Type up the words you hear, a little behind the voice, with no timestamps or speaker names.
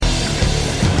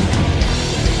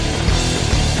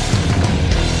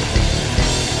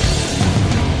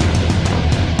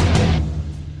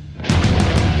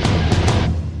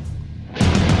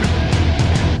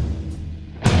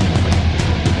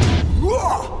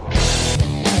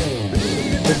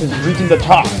This is Reason to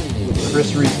Talk with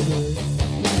Chris Reason.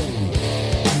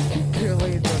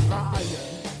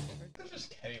 There's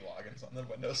just Kenny Loggins on the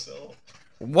windowsill.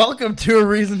 Welcome to A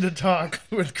Reason to Talk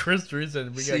with Chris Reason.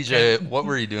 CJ, what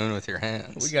were you doing with your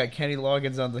hands? We got Kenny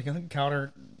Loggins on the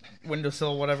counter,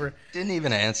 windowsill, whatever. Didn't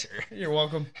even answer. You're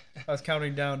welcome. I was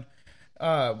counting down.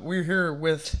 We're here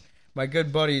with my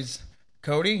good buddies,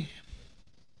 Cody.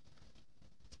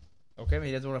 Okay,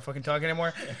 he doesn't want to fucking talk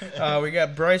anymore. We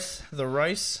got Bryce the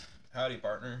Rice. Howdy,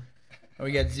 partner. And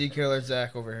we got Z-Killer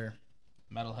Zach over here.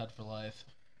 Metalhead for life.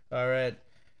 All right.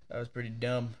 That was pretty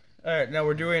dumb. All right, now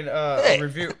we're doing a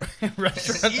review.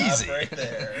 Restaurant. Easy. Right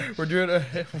there. We're doing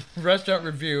a restaurant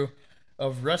review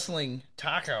of Wrestling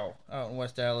Taco out in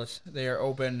West Allis. They are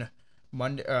open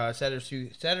Monday,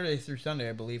 Saturday through Sunday,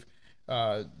 I believe.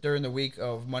 During the week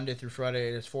of Monday through Friday,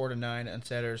 it is 4 to 9. On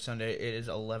Saturday or Sunday, it is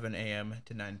 11 a.m.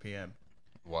 to 9 p.m.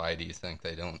 Why do you think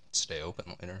they don't stay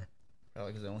open later?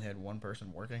 Probably because they only had one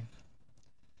person working.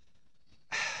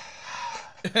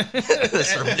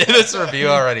 this review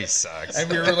already sucks. And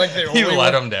we were like the only You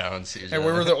let them down, CJ. And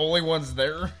we were the only ones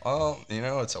there. Well, you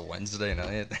know, it's a Wednesday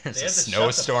night. There's They a had to shut the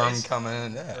snowstorm place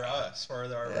coming. For Yeah, us, for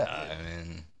our yeah. I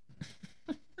mean,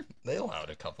 they allowed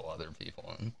a couple other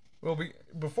people in. Well,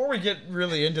 before we get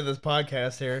really into this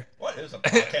podcast here, What is a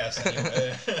podcast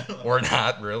anyway? We're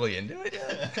not really into it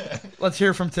yet. let's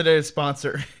hear from today's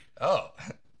sponsor. Oh,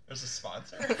 There's a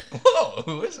sponsor? whoa,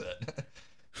 who is it?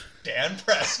 Dan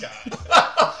Prescott.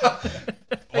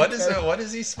 What is it? What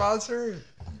does he sponsor?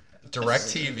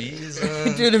 DirecTV's.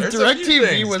 Dude, if there's a few DirecTV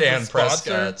things was Dan the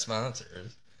sponsor- Prescott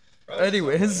sponsors.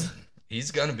 Anyways, He's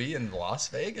gonna be in Las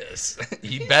Vegas.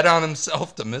 He bet on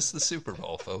himself to miss the Super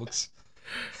Bowl, folks.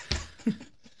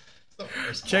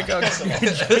 check out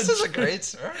This is a great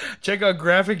story. check out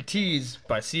Graphic Tees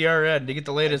by CRN to get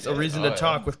the latest A Reason to yeah.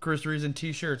 Talk with Chris Reason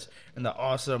t-shirts and the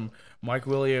awesome Mike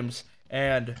Williams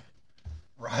and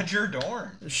Roger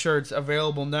Dorn. shirts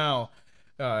available now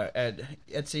at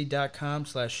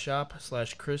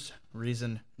etsy.com/shop/Chris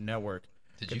Reason Network.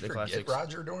 Did Get you the forget classics.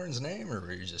 Roger Dorn's name, or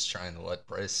were you just trying to let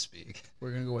Bryce speak?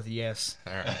 We're gonna go with yes.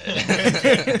 All right.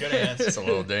 Good answer. It's a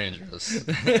little dangerous.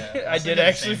 Yeah, I did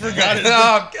actually forgot it.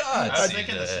 Oh, God. I was CJ.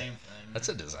 thinking the same thing. That's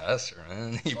a disaster,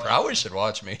 man. You probably should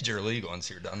watch Major League once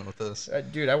you're done with this.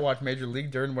 Dude, I watched Major League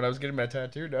during when I was getting my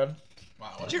tattoo done.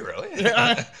 Wow. Did you really?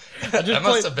 I That just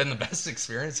must have been the best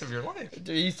experience of your life.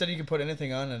 Dude, he said you could put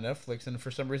anything on Netflix, and for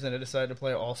some reason I decided to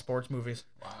play all sports movies.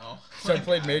 Wow. So I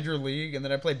played Major League, and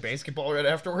then I played basketball right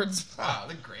afterwards. Wow,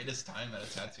 the greatest time at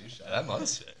a tattoo shop. That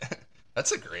must be.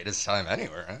 That's the greatest time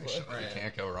anywhere, actually. Right. You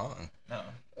can't go wrong. No.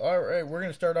 All right, we're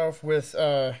gonna start off with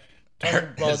talking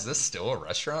about Is this still a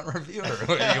restaurant review, or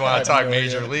you want to talk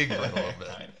Major League for a little bit?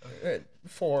 Kind of.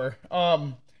 four.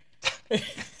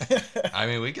 I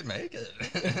mean, we could make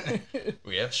it.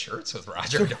 We have shirts with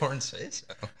Roger Dorn's face.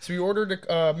 So we ordered.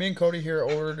 Me and Cody here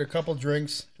ordered a couple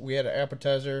drinks. We had an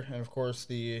appetizer, and of course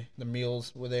the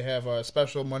meals where they have a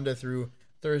special Monday through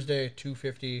Thursday,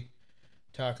 $2.50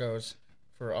 tacos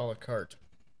for a la carte.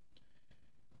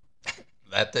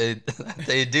 That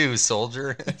they do,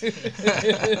 soldier.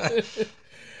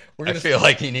 We're I gonna feel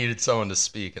like he needed someone to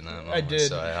speak in that moment, did.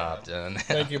 so I hopped in.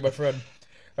 Thank you, my friend.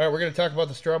 All right, we're going to talk about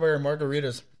the strawberry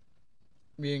margaritas.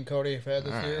 Me and Cody have had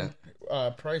this All here.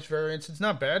 Price variance, it's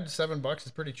not bad. $7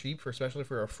 is pretty cheap, especially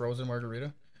for a frozen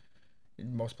margarita.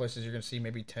 In most places you're going to see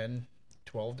maybe 10,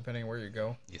 12, depending on where you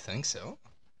go. You think so?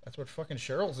 That's what fucking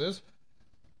Cheryl's is.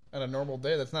 On a normal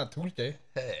day, that's not Tuesday.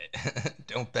 Hey,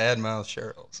 don't badmouth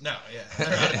Cheryl's. No, yeah.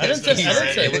 I didn't say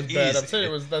it was bad. I'm Easy.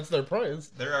 saying that's their price.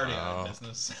 They're already out of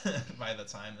business by the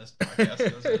time this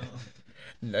podcast goes out.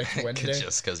 Next Wednesday.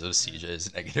 Just because of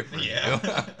CJ's negative review.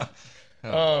 Yeah.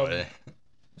 Oh, boy.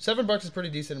 $7 is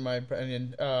pretty decent in my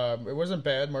opinion. It wasn't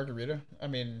bad margarita. I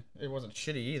mean, it wasn't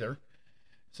shitty either.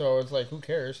 So it's like, who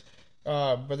cares?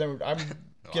 But then I'm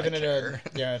giving it care.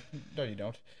 yeah. No, you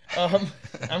don't. I'm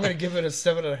gonna give it a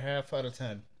 7.5 out of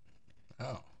 10.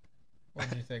 Oh. What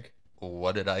do you think?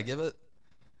 What did I give it?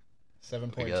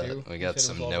 7.2. We got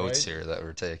some notes here that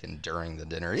were taken during the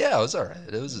dinner. Yeah, it was all right.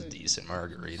 It was a decent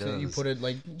margarita. So you put it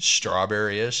like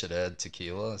strawberry-ish. It had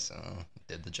tequila, so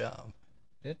did the job.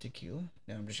 that tequila?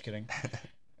 No, I'm just kidding.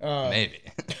 Maybe.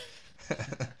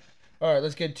 All right,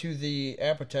 let's get to the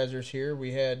appetizers here.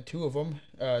 We had two of them.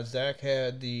 Zach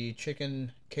had the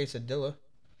chicken quesadilla.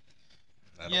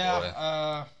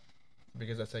 Yeah,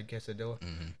 Because I said quesadilla.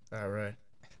 Mm-hmm. All right.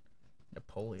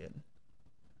 Napoleon.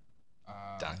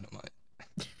 Dynamite.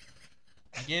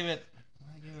 I gave it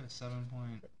a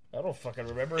 7.5. I don't fucking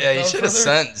remember. Yeah, you should have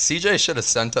CJ should have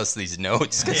sent us these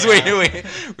notes because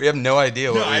we have no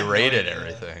idea what we rated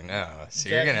everything. No, so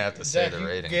you're gonna have to say the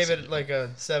rating. Gave it like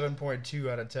a 7.2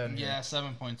 out of 10. Yeah,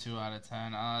 7.2 out of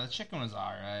 10. The chicken was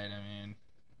alright. I mean,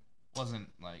 wasn't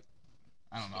like,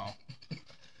 I don't know.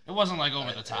 It wasn't like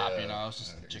over the top, you know. It was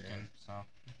just chicken. So.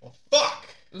 Well, fuck.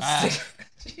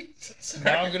 Jesus.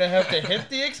 Now I'm gonna have to hit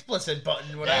the explicit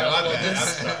button when I upload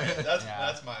this. I'm sorry.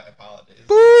 That's my apologies.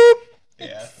 Boop.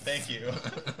 Yeah, thank you.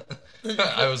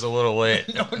 I was a little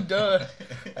late. No, duh.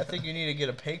 I think you need to get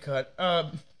a pay cut.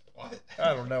 What?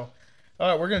 I don't know. All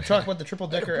right, we're gonna talk about the triple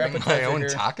decker appetizer My own here.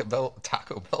 Taco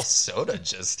Bell soda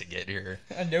just to get here.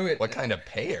 I knew it. What kind of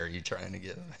pay are you trying to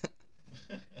give?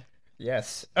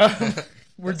 Yes.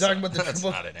 We're talking about the That's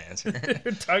triple. not an answer.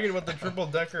 We're talking about the triple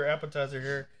decker appetizer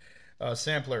here.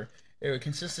 Sampler. It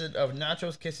consisted of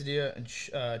nachos, quesadilla, and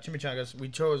chimichangas. We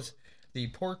chose the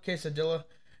pork quesadilla,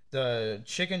 the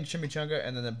chicken chimichanga,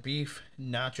 and then the beef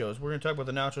nachos. We're going to talk about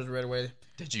the nachos right away.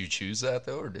 Did you choose that,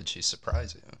 though, or did she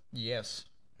surprise you? Yes.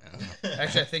 Yeah.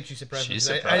 Actually, I think she surprised me.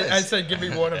 Surprised. I said, give me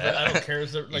one of it. I don't care.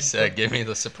 You said, give me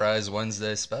the surprise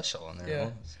Wednesday special. And there it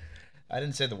was. I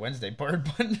didn't say the Wednesday part,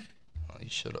 but... Well, you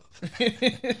should have.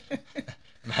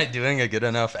 Am I doing a good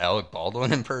enough Alec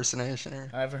Baldwin impersonation here?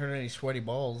 I haven't heard any sweaty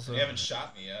balls. So. You haven't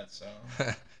shot me yet, so.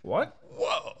 What?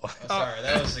 Whoa. Oh, sorry,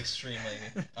 that was extremely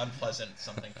unpleasant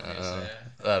something for me to say.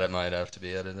 That it might have to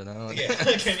be edited out. Yeah,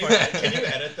 can you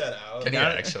edit that out? Can you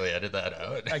actually edit that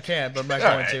out? I can, but I'm not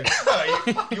going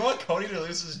to. You want Cody to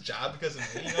lose his job because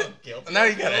of me? You know, guilty. Now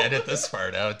you gotta edit this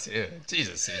part out too.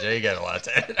 Jesus, CJ, you got a lot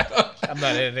to edit out. I'm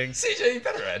not editing. CJ, you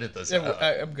better edit this out.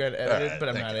 I'm good at editing, Alright, but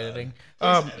I'm thank not God. editing.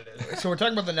 Edit it. So we're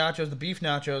talking about the nachos, the beef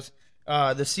nachos.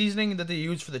 The seasoning that they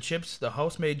used for the chips, the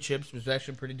house-made chips, was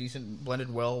actually pretty decent,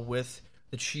 blended well with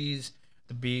the cheese,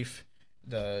 the beef,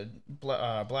 the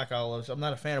black olives. I'm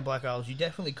not a fan of black olives. You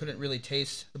definitely couldn't really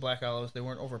taste the black olives. They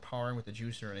weren't overpowering with the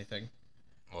juice or anything.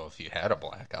 Well, if you had a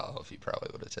black olive, you probably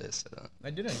would have tasted it. I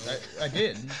didn't. I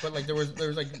did, but like there was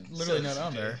like literally none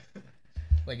on there.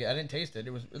 Like I didn't taste it.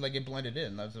 It was like it blended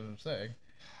in. That's what I'm saying.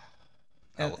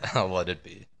 I'll let it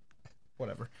be.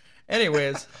 Whatever.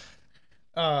 Anyways,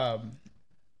 other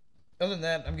than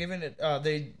that, I'm giving it.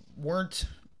 They weren't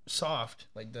soft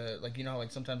like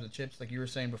like sometimes the chips, like you were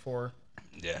saying before.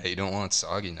 Yeah, you don't want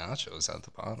soggy nachos at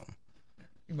the bottom.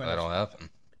 You That'll happen.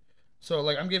 So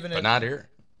like I'm giving it. But not here.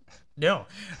 No,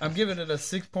 I'm giving it a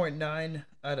 6.9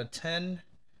 out of 10.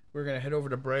 We're gonna head over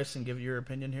to Bryce and give your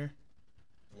opinion here.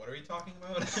 What are we talking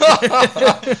about?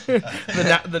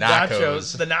 the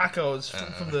nachos, the nachos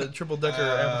from the triple decker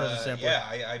appetizer sampler. Yeah,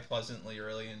 I pleasantly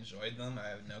really enjoyed them. I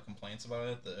have no complaints about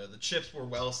it. The chips were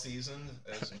well seasoned.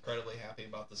 I was incredibly happy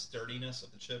about the sturdiness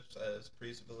of the chips as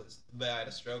previously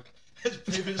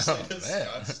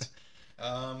discussed.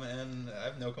 And I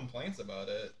have no complaints about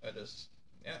it.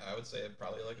 I would say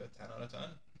probably like a 10 out of 10.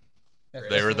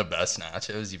 They were the best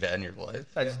nachos you've had in your life.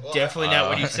 That's definitely not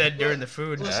what you said during the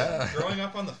food. Listen, growing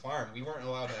up on the farm, we weren't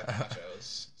allowed to have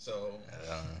nachos, so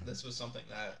this was something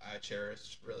that I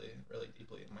cherished really, really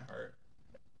deeply in my heart.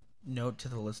 Note to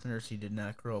the listeners: he did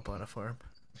not grow up on a farm.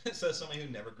 It says somebody who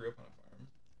never grew up on a farm.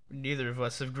 Neither of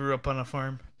us have grew up on a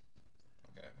farm.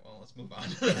 Okay, well, let's move on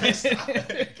to the next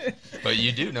topic. But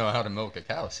you do know how to milk a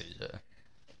cow, CJ.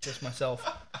 Just myself.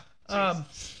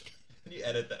 Can you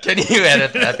edit that? Can you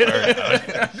edit that part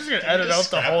out? I'm just gonna edit out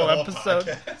the whole episode.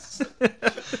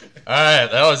 All right,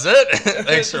 that was it.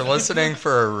 Thanks for listening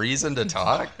for a reason to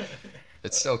talk.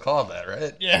 It's still called that,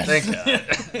 right? Yeah. Thank God.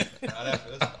 Not after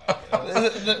this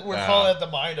podcast. We're calling it the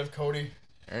mind of Cody.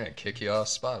 All right, kick you off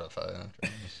Spotify after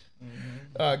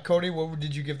this. Cody, what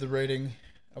did you give the rating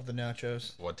of the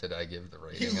nachos? What did I give the You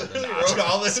rating of the literally nachos? wrote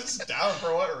all this down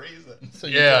for what reason? So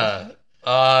Yeah.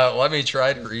 Let me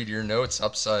try to read your notes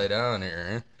upside down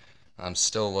here. I'm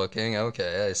still looking.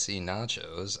 Okay, I see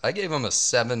nachos. I gave him a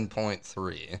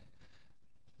 7.3.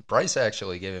 Bryce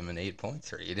actually gave him an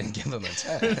 8.3. He didn't give him a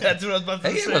 10. That's what I was about I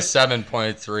to gave him a say.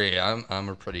 7.3. I'm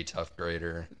a pretty tough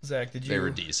grader. Zach, did you? They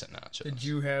were decent nachos. Did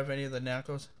you have any of the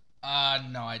nachos?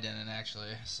 No, I didn't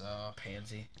actually. So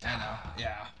Pansy. I know.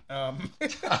 Yeah.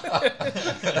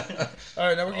 All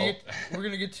right, now we're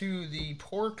gonna get to the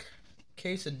pork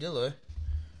quesadilla.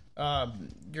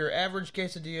 Your average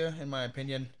quesadilla, in my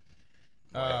opinion.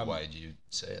 Why'd you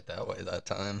say it that way that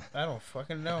time? I don't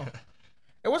fucking know.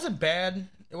 It wasn't bad.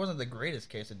 It wasn't the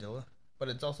greatest quesadilla, but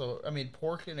it's also, I mean,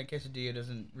 pork in a quesadilla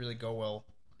doesn't really go well.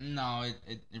 No,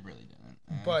 it really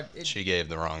didn't. But She gave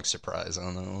the wrong surprise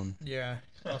on that one. yeah.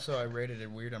 Also, I rated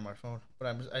it weird on my phone,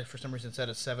 but I for some reason said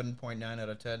a 7.9 out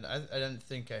of 10. I didn't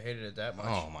think I hated it that much.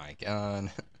 Oh my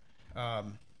God.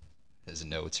 his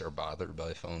notes are bothered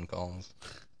by phone calls.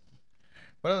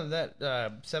 But other than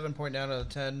that, 7.9 out of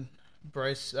 10.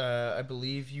 Bryce, I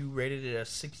believe you rated it a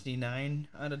 69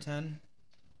 out of 10.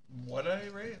 What did I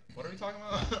rate? What are we talking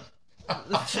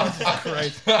about? Jesus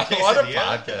Christ. What a Quesadilla?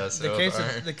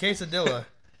 podcast. The quesadilla.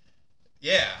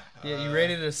 Yeah. Yeah, you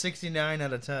rated it a 69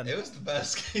 out of 10. It was the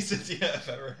best quesadilla I've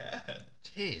ever had.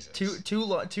 Jesus.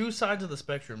 Two sides of the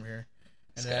spectrum here.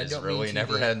 This And I guy's don't really mean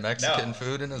never TV. had Mexican No.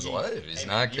 food in his life. He's Hey,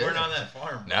 not You kidding. weren't on that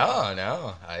farm. Bro.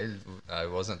 No. I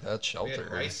wasn't that We sheltered.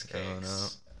 had rice growing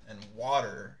cakes and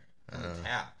water on the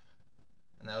tap.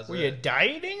 And that was Were it. you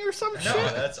dieting or some No,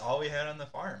 shit? that's all we had on the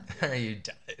farm. up. Are you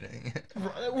dieting?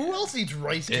 Who else eats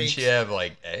rice cakes? Didn't you have,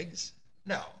 like, eggs?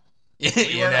 No. You We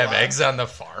didn't weren't have allowed. eggs on the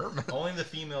farm? Only the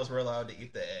females were allowed to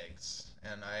eat the eggs.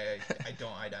 And I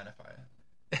don't identify.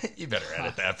 You better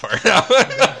edit that part out.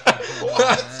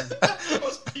 What? That's the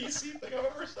most PC thing I've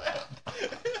ever said.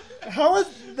 How is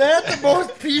that the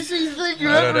most PC thing you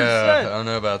I ever don't know. I said? don't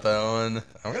know about that one.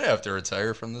 I'm going to have to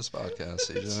retire from this podcast,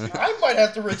 CJ. I might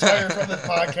have to retire from this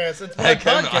podcast. It's my I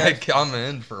podcast. come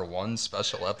in for one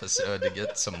special episode to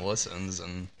get some listens,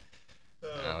 and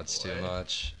now it's too boy.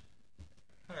 much.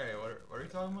 Alright, what are we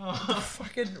talking about?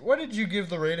 Fucking, what did you give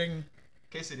the rating?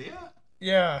 Quesadilla?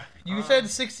 Yeah, you said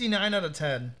 69 out of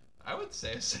 10. I would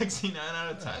say 69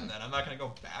 out of 10 then. I'm not going to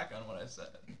go back on what I said.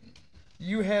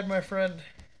 You had my friend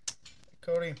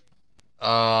Cody,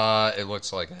 It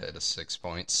looks like I had a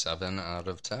 6.7 out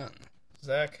of 10.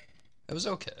 Zach. It was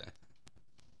okay.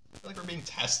 I feel like we're being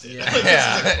tested. Yeah. Like, this is a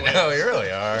Yeah, quiz. no, we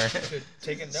really are. Good,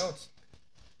 taking notes.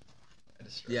 I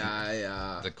just-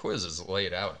 Yeah, The quiz is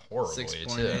laid out horribly,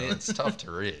 6.8. too. It's tough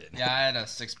to read. I had a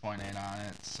 6.8 on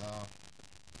it, so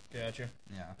Gotcha.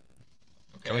 yeah.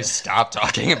 Can we stop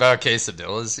talking about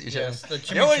quesadillas, CJ? Yes, the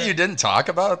You know what chimichurri- you didn't talk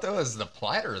about, though, is the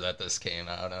platter that this came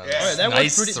out on. Yeah. This Alright, that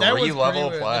nice was pretty. That was three-level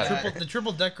pretty, platter. The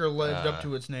triple decker lived up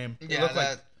to its name. It Yeah, looked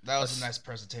like that was a nice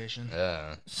presentation.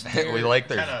 Yeah. Stair- We like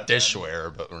their 10 out of 10.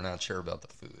 dishware, but we're not sure about the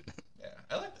food. Yeah,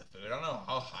 I like the food. I don't know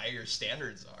how high your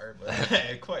standards are, but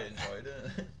I quite enjoyed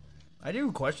it. I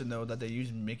do question though that they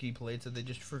use Mickey plates that they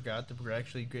just forgot that were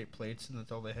actually great plates and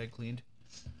that's all they had cleaned.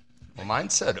 Well, mine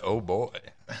said, oh boy.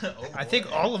 Oh, I think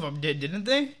boy. all of them did, didn't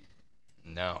they?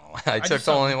 No. I took just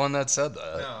the saw- only one that said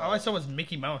that. No. All I saw was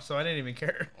Mickey Mouse, so I didn't even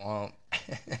care. Well,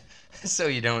 so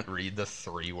you don't read the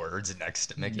 3 words next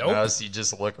to Mickey Nope. Mouse. You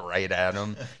just look right at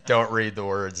him. Don't read the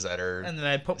words that are. And then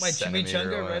I put my Centimeter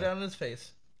chimichanga away. right on his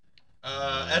face.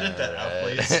 Edit that out,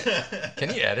 please.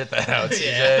 Can you edit that out, CJ?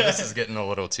 Yeah. This is getting a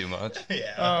little too much.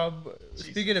 Yeah.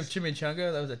 Speaking of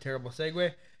chimichanga, that was a terrible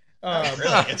segue.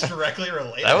 Really, it's directly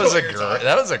related. That was to a what you're great. talking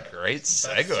That was a great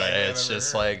segue. segue I've It's ever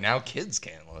just heard. like now kids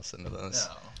can't listen to this.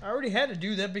 No. I already had to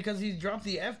do that because he dropped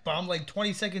the F-bomb like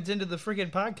 20 seconds into the freaking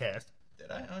podcast.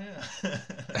 Did I? Oh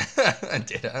yeah.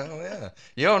 Did I? Oh, yeah.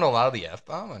 You don't allow the F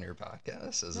bomb on your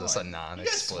podcast? Is this a I- you guys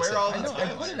non-explicit? swear all the I know, I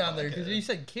time put on it your on there because podcast. you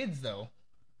said kids though.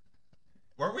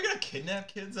 Weren't we gonna kidnap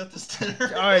kids at this dinner?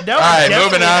 All right, now All right, we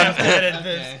moving definitely on. have to edit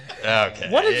this.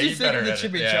 Okay. What did yeah, you think better of the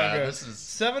edit- chimichanga? Yeah, this is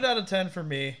 7 out of 10 for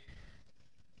me.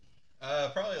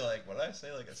 Probably like what did I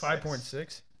say, like a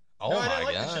 5.6. oh No, I my didn't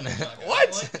like god. the chimichanga. What? I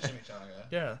didn't like the chimichanga.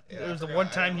 Yeah, Yeah, it was I the forgot. one I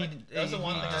time didn't like- that was the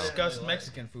one thing I didn't discussed really like.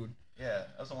 Mexican food. Yeah,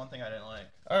 that was the one thing I didn't like.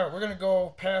 All right, we're gonna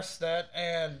go past that,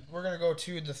 and we're gonna go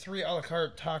to the 3 a la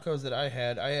carte tacos that I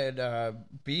had. I had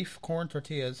beef, corn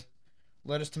tortillas,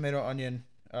 lettuce, tomato, onion,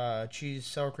 cheese,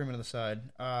 sour cream on the side.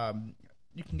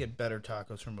 You can get better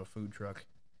tacos from a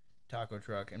taco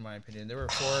truck, in my opinion. They were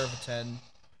 4 out of 10.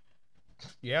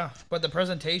 Yeah, but the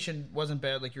presentation wasn't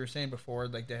bad, like you were saying before.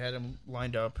 Like they had them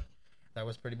lined up. That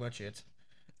was pretty much it.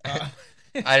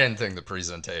 I didn't think the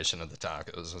presentation of the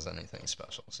tacos was anything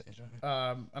special, CJ.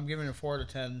 I'm giving it a 4 out of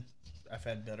 10. I've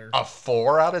had better. A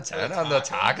 4 out of 10 the on the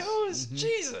tacos? tacos?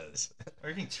 Jesus. We're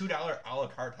getting $2 a la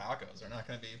carte tacos. They're not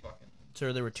gonna be fucking.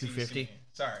 Sir, they were $2.50.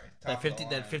 Sorry. That top of the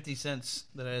line. 50 cents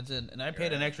that I had in, and I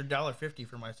paid an extra $1.50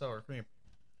 for my sour cream.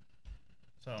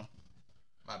 So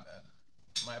My bad.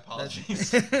 My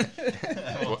apologies.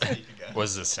 I won't speak again.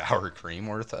 Was the sour cream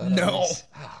worth that? No. Oh,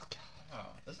 God. Oh,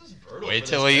 this is brutal. Wait for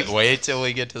till this we business. wait till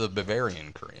we get to the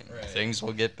Bavarian cream. Right. Things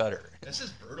will get better. This is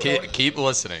brutal. Keep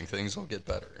listening. Things will get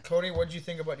better. Cody, what did you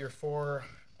think about your 4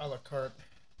 a la carte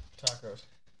tacos?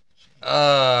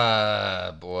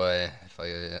 Boy.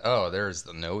 There's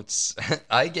the notes.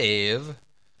 I gave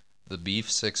the beef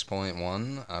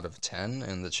 6.1 out of 10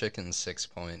 and the chicken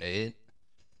 6.8.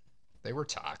 They were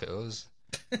tacos.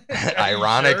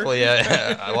 Ironically,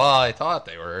 I thought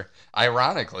they were.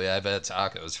 Ironically, I've had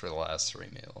tacos for the last 3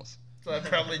 meals. So I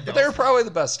probably But don't. they're probably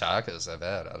the best tacos I've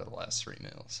had out of the last 3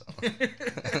 meals.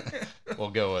 So we'll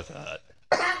go with that.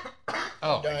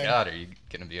 Oh my dying. God, are you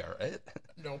gonna be all right?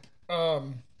 Nope. All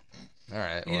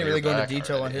right. He didn't really go into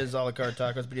detail on his a la carte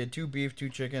tacos, but he had 2 beef, 2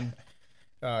 chicken,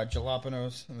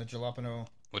 jalapenos, and the jalapeno.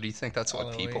 What do you think? That's what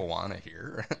Olive people oil. want to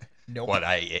hear. Nope. What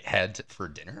I had for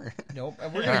dinner. Nope.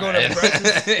 And we're All gonna go right. to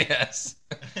Bryce's. Yes.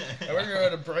 And we're gonna go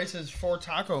to Bryce's 4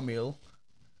 taco meal.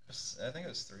 I think it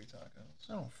was 3 tacos.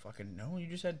 I don't fucking know. You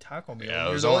just had taco meal. Yeah, it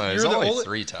You're was the- only, you're the only-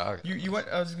 3 tacos. You went.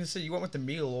 I was gonna say you went with the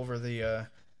meal over the a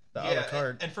la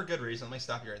carte. and for good reason. Let me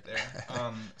stop you right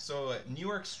there. So New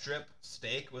York strip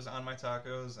steak was on my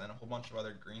tacos, and a whole bunch of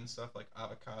other green stuff like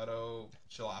avocado,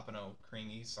 jalapeno,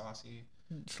 creamy, saucy.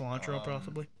 Cilantro,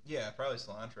 possibly. Yeah, probably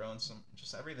cilantro and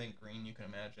just everything green you can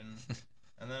imagine.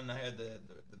 And then I had the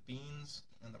beans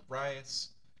and the rice,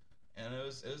 and it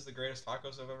was the greatest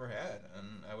tacos I've ever had.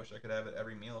 And I wish I could have it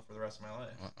every meal for the rest of my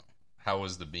life. How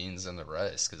was the beans and the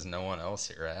rice? Because no one else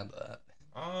here had that.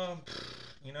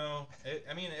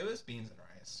 It was beans and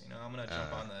rice. I'm gonna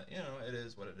jump on the. It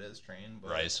is what it is. Train.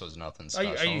 But Rice was nothing Are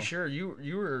special. you sure? You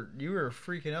were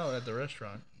freaking out at the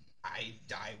restaurant. I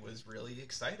was really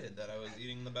excited that I was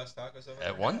eating the best tacos I've ever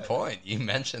At one had. point, you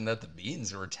mentioned that the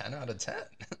beans were 10 out of 10.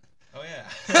 Oh yeah.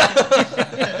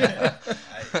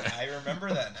 I remember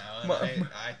that now, and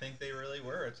I think they really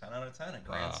were a 10 out of 10, a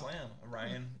grand slam, a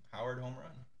Ryan Howard home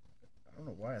run. I don't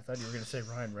know why I thought you were gonna say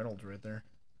Ryan Reynolds right there.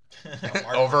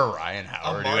 Over Ryan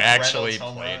Howard, who Mark actually Reynolds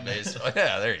home played run. baseball.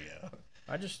 Yeah, there you go.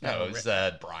 I just No, know is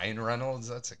that Brian Reynolds?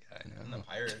 That's a guy. And No. the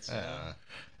Pirates.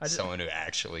 Someone who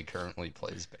actually currently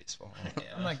plays baseball. Yeah.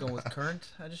 I'm not going with current.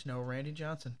 I just know Randy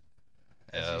Johnson,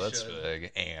 Yeah, you that's should.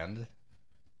 big. And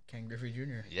Ken Griffey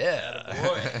Jr. yeah,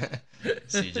 Attaboy.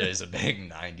 CJ's a big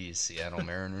 '90s Seattle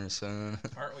Mariners fan.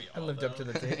 Aren't we I all, lived up to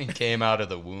though? the He tape. came out of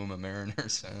the womb of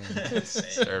Mariners fan.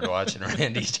 Started watching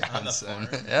Randy Johnson.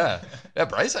 farm. Yeah.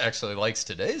 Bryce actually likes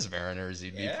today's Mariners.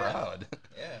 He'd be Yeah. proud.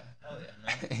 Yeah. Hell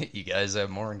yeah, man. You guys have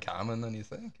more in common than you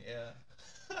think. Yeah.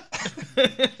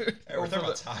 Hey, we're talking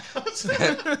about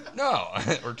tacos. No,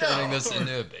 we're turning No. this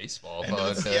into a baseball Into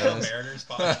the Seattle podcast. Mariners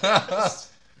podcast.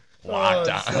 Locked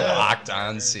Oh, on, Zach. locked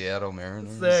on Seattle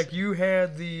Mariners. Zach, you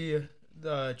had the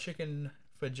chicken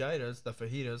fajitas, the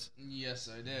fajitas. Yes,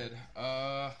 I did.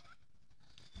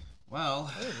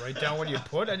 Well. I didn't write down what you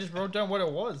put. I just wrote down what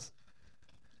it was.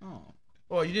 Oh.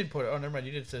 Well, you did put it. Oh, never mind.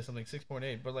 You did say something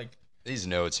 6.8, but like These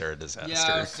notes are a disaster.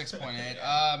 Yeah,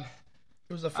 6.8.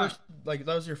 it was the first. Like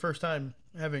that was your first time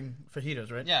having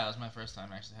fajitas, right? Yeah, it was my first time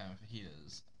actually having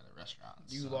fajitas at a restaurant.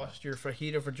 You so- lost your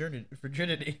fajita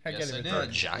virginity. I Yes, can't I even did. talk.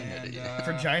 Virginity. And,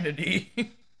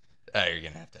 Virginity. Oh, you're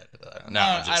gonna have to edit that. out. No,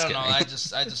 I'm I just don't know.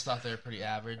 kidding. I just thought they were pretty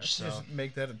average. So Just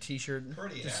make that a T-shirt.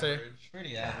 Pretty Just average. say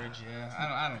pretty average. Yeah.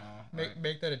 I don't know.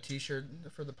 make that a T-shirt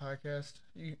for the podcast.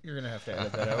 You're gonna have to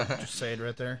edit that out. Just say it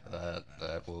right there.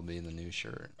 That will be the new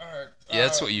shirt. All right. Yeah,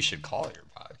 that's what you should call your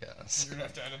podcast. You're gonna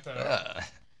have to edit that out. Yeah.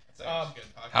 That's actually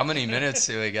good podcast. How many minutes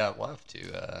do we got left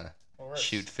to Well, we're at-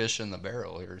 shoot fish in the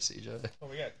barrel here, CJ?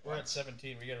 Well, we're at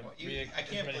 17. We got. Well, I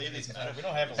can't believe these We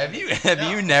don't have. A Have limit.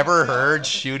 you never heard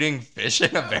shooting fish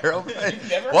in a barrel?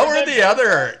 never What heard were that the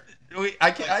other?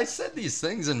 I said these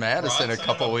things in Madison a Broadside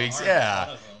couple of a weeks. barn, Yeah, one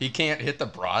of them. he can't hit the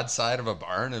broadside of a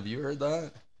barn. Have you heard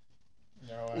that?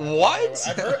 No, What?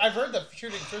 I've heard the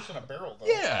shooting fish in a barrel though.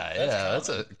 Yeah, that's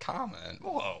a comment.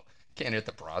 Whoa, can't hit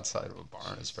the broadside of a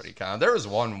barn is pretty common. There was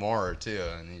one more too,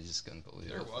 and you just couldn't believe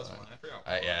There it. was one. I forgot.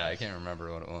 what Yeah, it I was. can't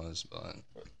remember what it was, but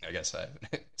I guess I have an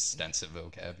extensive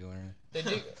vocabulary. They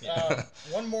do.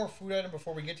 One more food item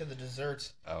before we get to the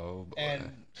desserts Oh boy.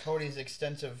 and Cody's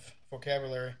extensive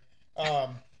vocabulary.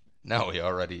 No, we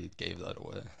already gave that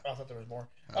away. I thought there was more.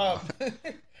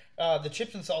 The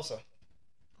chips and salsa.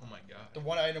 Oh my god. The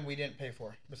one item we didn't pay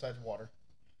for besides water.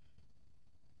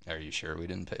 Are you sure we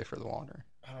didn't pay for the water?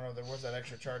 I don't know. There was that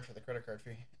extra charge for the credit card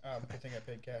fee. Good thing I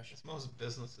paid cash. It's most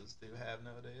businesses do have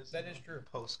nowadays. That is true.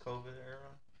 Post-COVID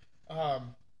era.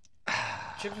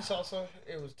 Chips and salsa.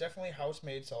 It was definitely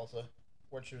house-made salsa,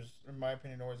 which is, in my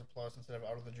opinion, always a plus instead of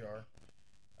out of the jar.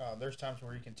 There's times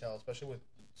where you can tell, especially with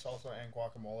salsa and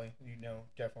guacamole. You know,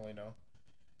 definitely know.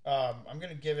 I'm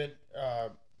gonna give it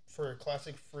for a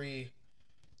classic free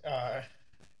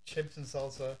chips and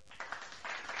salsa.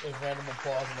 There's random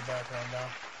applause in the background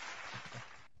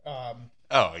now.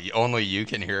 Oh, only you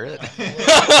can hear it?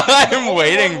 I'm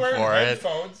waiting Wearing for it.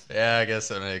 headphones. Yeah, I guess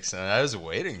that makes sense. I was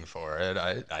waiting for it.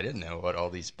 I didn't know what all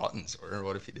these buttons were.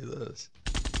 What if you do this?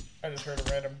 I just heard a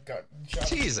random gut shot.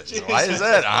 Jesus, why is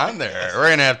that on there? We're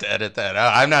going to have to edit that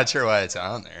out. I'm not sure why it's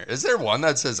on there. Is there one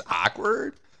that says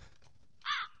awkward?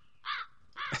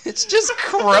 It's just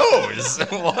crows.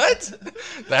 What?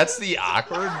 That's the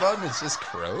awkward button? It's just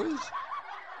crows?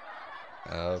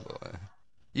 Oh, boy.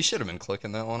 You should have been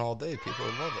clicking that one all day. People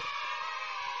would love it.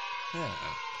 Yeah.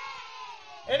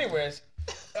 Anyways,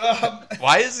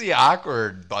 Why is the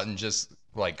awkward button just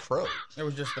like crow? it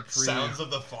was just the pre Sounds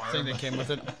of the farm. thing that came with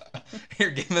it.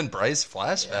 You're giving Bryce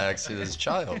flashbacks to his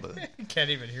childhood. Can't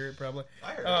even hear it probably.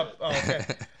 I heard Oh, it. okay.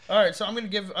 All right, so I'm gonna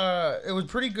give. It was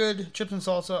pretty good. Chips and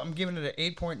salsa. I'm giving it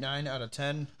an 8.9 out of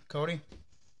 10. Cody.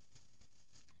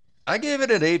 I gave it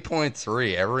an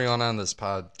 8.3. Everyone on this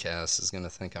podcast is going to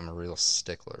think I'm a real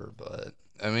stickler, but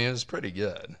I mean, it was pretty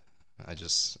good. I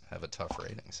just have a tough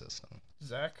rating system.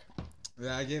 Zach.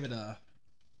 Yeah, I gave it a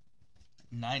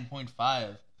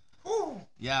 9.5.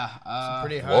 Yeah.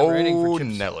 Pretty high rating for Whoa,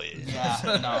 chips. Nelly. Yeah,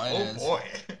 no, it Oh is. boy.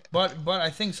 But I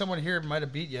think someone here might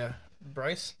have beat you,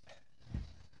 Bryce.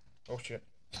 Oh shit!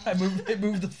 I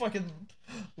moved the fucking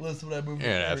list when I moved. You're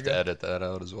going to There have we to go. edit that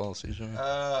out as well, CJ.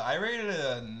 I rated it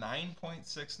a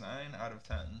 9.69 out of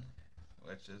 10,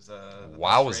 which is the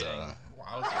Wowza. best rating.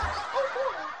 Wowzers.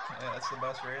 Yeah, that's the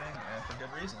best rating, and for good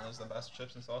reason. It's the best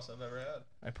chips and salsa I've ever had.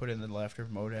 I put in the laughter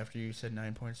mode after you said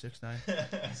 9.69.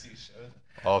 As you should.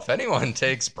 Well, if anyone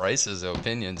takes Bryce's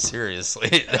opinion seriously,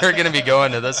 they're going to be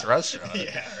going to this restaurant.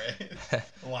 Yeah, right.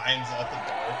 Lines out the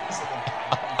door. It's like a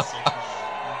 9.69.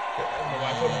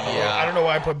 I don't know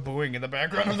why I put booing in the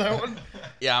background of that one.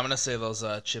 Yeah, I'm gonna say those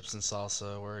chips and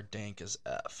salsa were dank as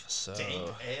F. So Dang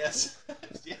ass.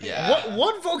 yeah.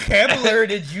 What vocabulary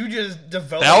did you just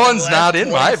develop? That in the one's last not in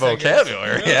 20 my seconds?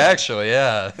 vocabulary, actually,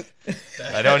 yeah.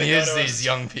 I don't Gotta use go to these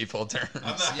young people terms. I'm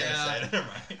not gonna Yeah. say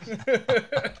it. Never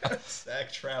mind.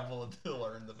 Stack traveled to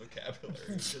learn the vocabulary.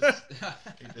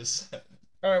 He just said.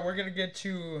 All right, we're gonna get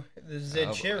to the boy.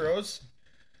 Zincheros.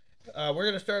 We're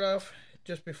gonna start off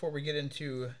just before we get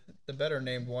into the better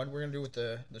named one. We're gonna do with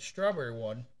the strawberry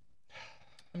one.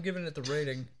 I'm giving it the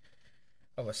rating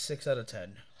of a 6 out of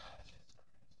 10.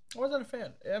 I wasn't a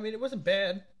fan. I mean, it wasn't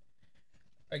bad.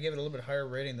 I gave it a little bit higher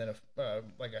rating than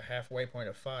like a halfway point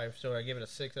of 5, so I give it a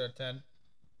 6 out of 10.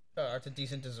 It's a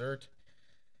decent dessert.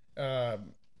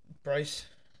 Bryce,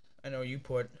 I know you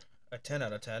put a 10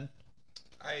 out of 10.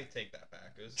 I take that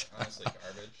back. It was honestly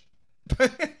garbage.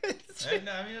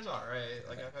 No, I mean, it's alright.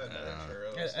 Like, I've had better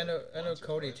churros. I know once or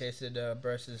Cody twice. tasted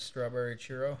Bryce's strawberry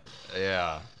churro.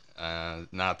 Yeah.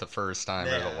 Not the first time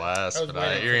or Yeah. the last, I was but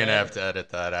waiting you're for going to that. have to edit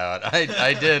that out.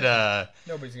 I did,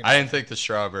 Nobody's gonna. I didn't think the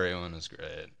strawberry one was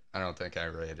great. I don't think I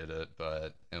rated it,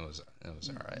 but it was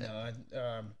alright.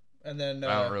 No, and then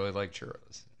I don't really like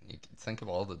churros. You can think of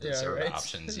all the Yeah, dessert right.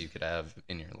 options you could have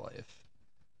in your life.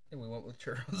 we went with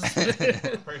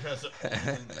churros. Pretty much the only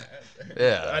thing that-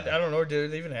 Yeah. I don't know. Do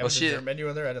they even have Well, a she- dessert menu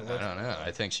in there? I didn't I look. don't know.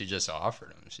 I think she just offered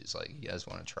them. She's like, "You guys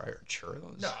want to try our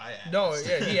churros?" No, I asked. No,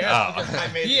 yeah, he asked. Oh. Because,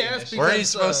 I made he the asked initiative. Weren't you because,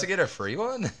 supposed to get a free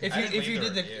one? if I you didn't if you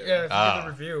leave did the the review. if you did Oh. the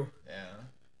review,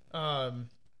 Yeah.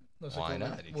 looks Why like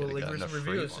not? You we'll could've leave gotten some a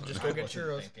free reviews. So one. just I go get wasn't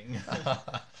churros. thinking.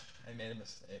 I made a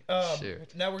mistake.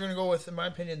 Shoot. Now we're gonna go with, in my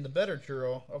opinion, the better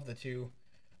churro of the two,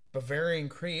 Bavarian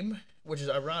cream, which is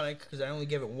ironic because I only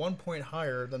gave it 1 point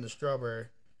higher than the strawberry,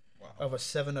 Wow. of a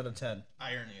 7 out of 10.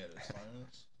 Irony at its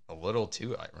finest. A little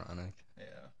too ironic, Yeah.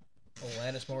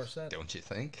 Alanis Morissette. don't you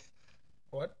think?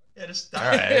 What? Yeah, just All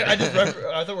dial, right.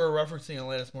 I thought we were referencing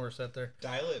Alanis Morissette there.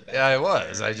 dial it back. Yeah, I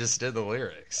was. I just did the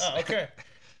lyrics. Oh, okay.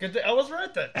 Good. I was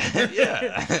right then.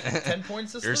 Yeah. 10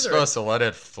 points to You're Slytherin. supposed to let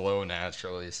it flow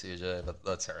naturally, CJ, but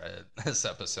that's all right. This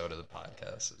episode of the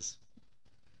podcast is.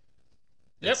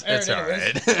 Yep, It's all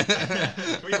anyways.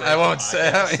 right. We I were won't the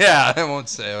say. podcast. Yeah, I won't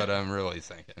say what I'm really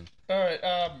thinking. All right.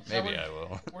 Maybe I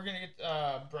will. We're gonna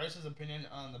get Bryce's opinion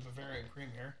on the Bavarian cream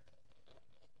here.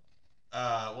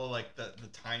 Well, like the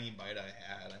tiny bite I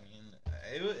had, I mean,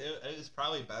 it was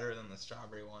probably better than the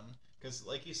strawberry one because,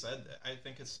 like you said, I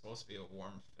think it's supposed to be a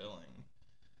warm filling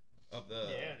of the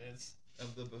it is.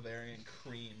 of the Bavarian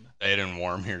cream. They didn't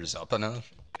warm yours up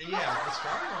enough. Yeah, the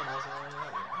strawberry one wasn't really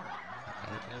that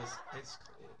warm. It's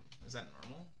cool. Is that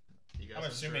normal? You guys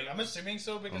have churros? I'm assuming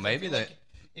so because Well, maybe I feel they- like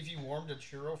if you warmed a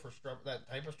churro for that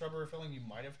type of strawberry filling, you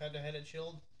might have had to had it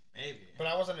chilled. Maybe. But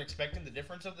I wasn't expecting the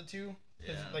difference of the two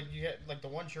because Yeah. like you had like the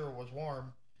one churro was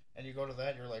warm, and you go to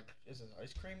that, you're like, is this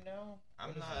ice cream now? I'm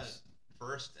What is not this?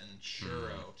 versed in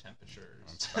churro temperatures.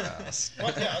 That's fast.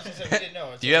 What? Yeah, I was gonna say we didn't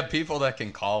know. It's Do you have people that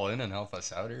can call in and help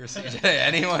us out here, CJ?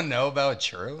 Anyone know about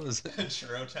churros?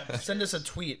 Churro temperatures. Send us a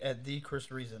tweet at the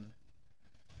Chris Reason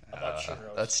about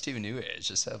churros. That's too new age.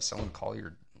 Just have someone call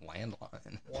your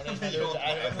landline. 1-800.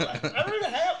 I don't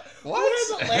even have. What?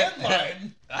 Who has a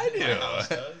landline? I do. My house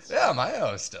does. Yeah, my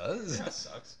house does. That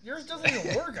sucks. Yours doesn't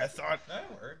even work. I thought. That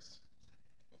works.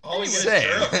 All we get is Same.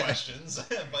 churro questions,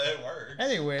 but it works.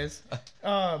 Anyways,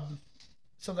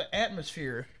 so the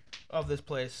atmosphere of this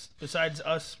place, besides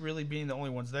us really being the only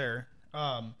ones there,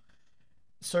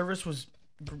 service was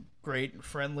great,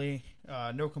 friendly,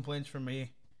 no complaints from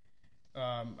me.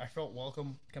 I felt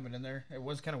welcome coming in there. It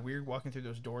was kind of weird walking through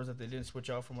those doors that they didn't switch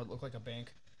out from what looked like a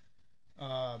bank.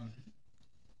 Or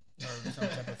some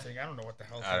type of thing. I don't know what the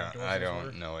hell. I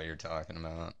don't know what you're talking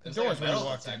about. The doors when you metal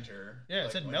walked detector. in. Yeah, it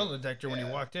Like, said metal detector when you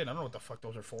walked in. I don't know what the fuck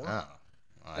those are for. Oh,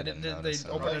 I didn't they notice that.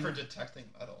 open Probably it- for detecting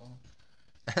metal.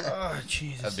 Oh,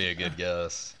 Jesus. That'd be a good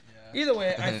guess. Either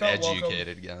way, I An felt welcome.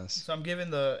 educated guess. So I'm giving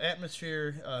the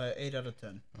atmosphere 8 out of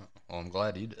 10. Well, I'm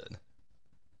glad you did.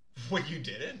 What, you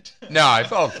didn't? No, I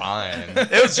felt fine.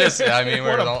 It was just, I mean,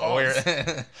 What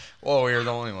a we were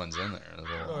the only ones in there. It was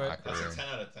a little Alright. That's a awkward. 10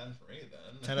 out of 10 for me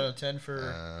then. 10 out of 10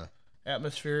 for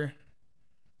atmosphere.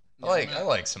 I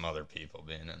like some other people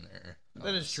being in there.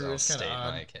 That is true. I'll It's kinda state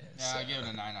odd. my case. Yeah, I give it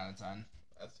a 9 out of 10.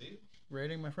 That's you.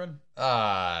 Rating, my friend?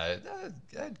 I'd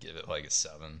give it like a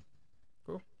 7.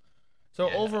 So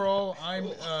Yeah. overall, I'm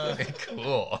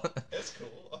Cool. It's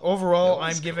cool. overall That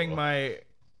was I'm giving cool. my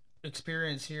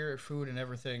experience here at food and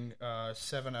everything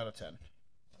 7 out of 10.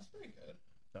 That's pretty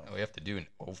good. We have to do an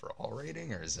overall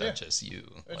rating, or is that Yeah. just you?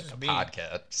 That's Like just a me.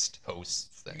 podcast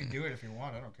host thing? do it if you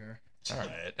want. I don't care. All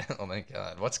right. Oh, thank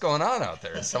God. What's going on out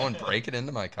there? Is someone breaking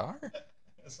into my car?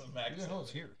 That's a max. Who the hell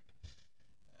is here?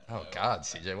 Oh, God,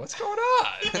 CJ, what's going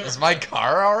on? Is my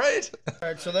car all right? All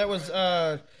right, so that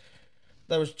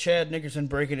was Chad Nickerson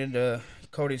breaking into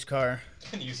Cody's car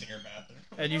And using your bathroom.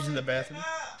 and using the bathroom.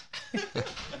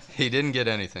 He didn't get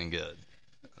anything good.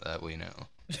 That we know.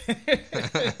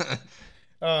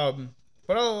 But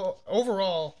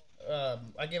overall,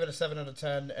 I give it a 7 out of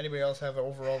 10. Anybody else have an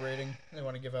overall rating they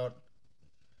want to give out?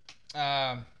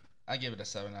 I give it a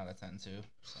 7 out of 10 too.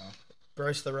 So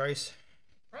Bryce the Rice.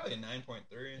 Probably a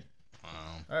 9.3. Wow.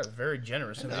 That's very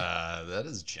generous of me. That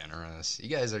is generous. You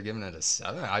guys are giving it a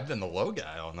 7. I've been the low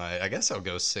guy all night. I guess I'll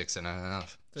go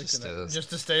 6.5. Just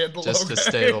to stay at the Just low to guy.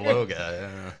 stay the low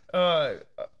guy. Yeah.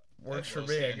 Works for Low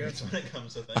me, I standards guess. When it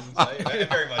comes to things, I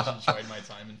very much enjoyed my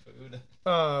time in food.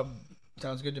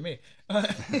 Sounds good to me.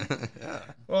 Yeah.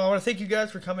 Well, I want to thank you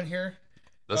guys for coming here.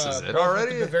 This is it both with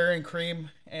already? The Bavarian cream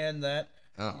and that.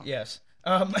 Oh. Yes.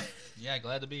 yeah,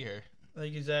 glad to be here.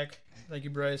 Thank you, Zach. Thank you,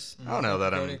 Bryce. I don't know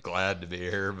that I'm Cody. glad to be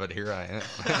here, but here I am.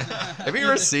 Have you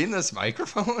ever seen this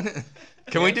microphone?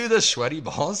 Can we do the sweaty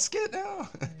balls skit now?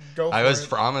 Go I for was it.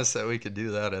 promised that we could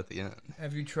do that at the end.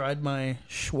 Have you tried my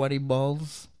sweaty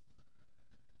balls?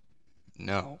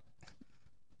 No.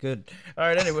 Good. All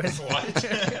right. Anyways,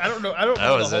 I don't know. I don't. That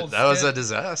know was the a whole that was a skit.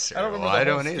 disaster. I don't remember Well, I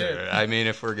the whole don't either. skit. I mean,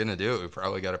 if we're gonna do it, we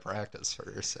probably got to practice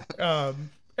first.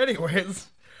 Anyways,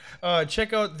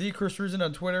 check out the Chris Reason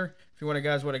on Twitter if you want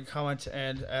to comment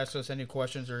and ask us any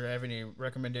questions or have any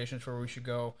recommendations for where we should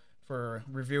go for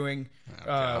reviewing. Oh,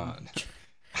 God.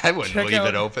 I wouldn't check leave out-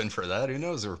 it open for that. Who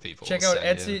knows where people Check will out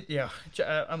send Etsy. you.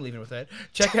 Yeah, I'm leaving with that.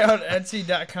 Check out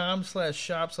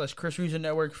Etsy.com/shop/Chris Reason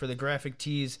Network for the graphic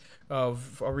tees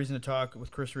of A Reason to Talk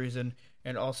with Chris Reason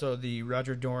and also the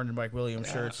Roger Dorn and Mike Williams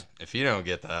shirts. If you don't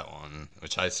get that one,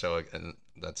 which I still,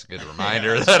 that's a good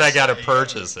reminder that I got to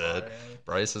purchase it.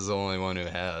 Bryce is the only one who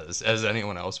has. Has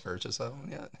anyone else purchased that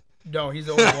one yet? No, he's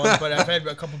the only one, but I've had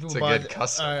a couple people It's a buy. good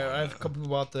custom I one, have a couple people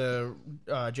bought the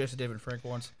Jason David Frank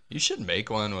ones. You should make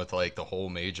one with like the whole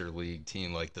major league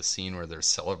team, like the scene where they're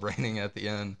celebrating at the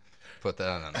end. Put that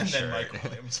on a And shirt. then Mike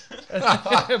Williams.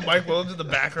 Mike Williams in the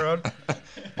background.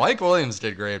 Mike Williams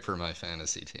did great for my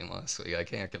fantasy team last week. I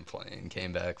can't complain.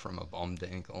 Came back from a bummed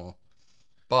ankle,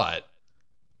 but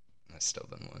I still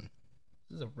didn't win.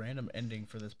 This is a random ending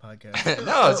for this podcast.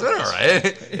 No, it's been all right.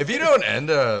 If you don't end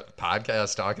a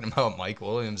podcast talking about Mike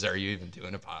Williams, are you even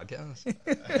doing a podcast?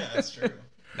 That's true.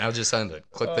 Now just end it.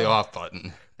 Click the off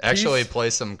button. Actually, peace. play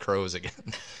some crows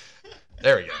again.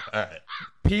 There we go. All right.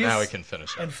 Peace Now we can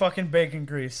finish up. and fucking bacon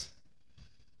grease.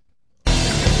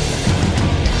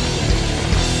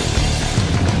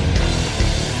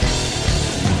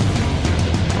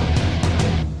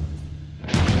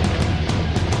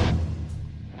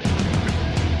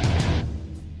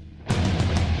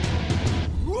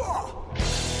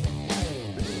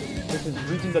 This is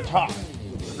Reason to Talk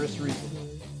with Chris Reason.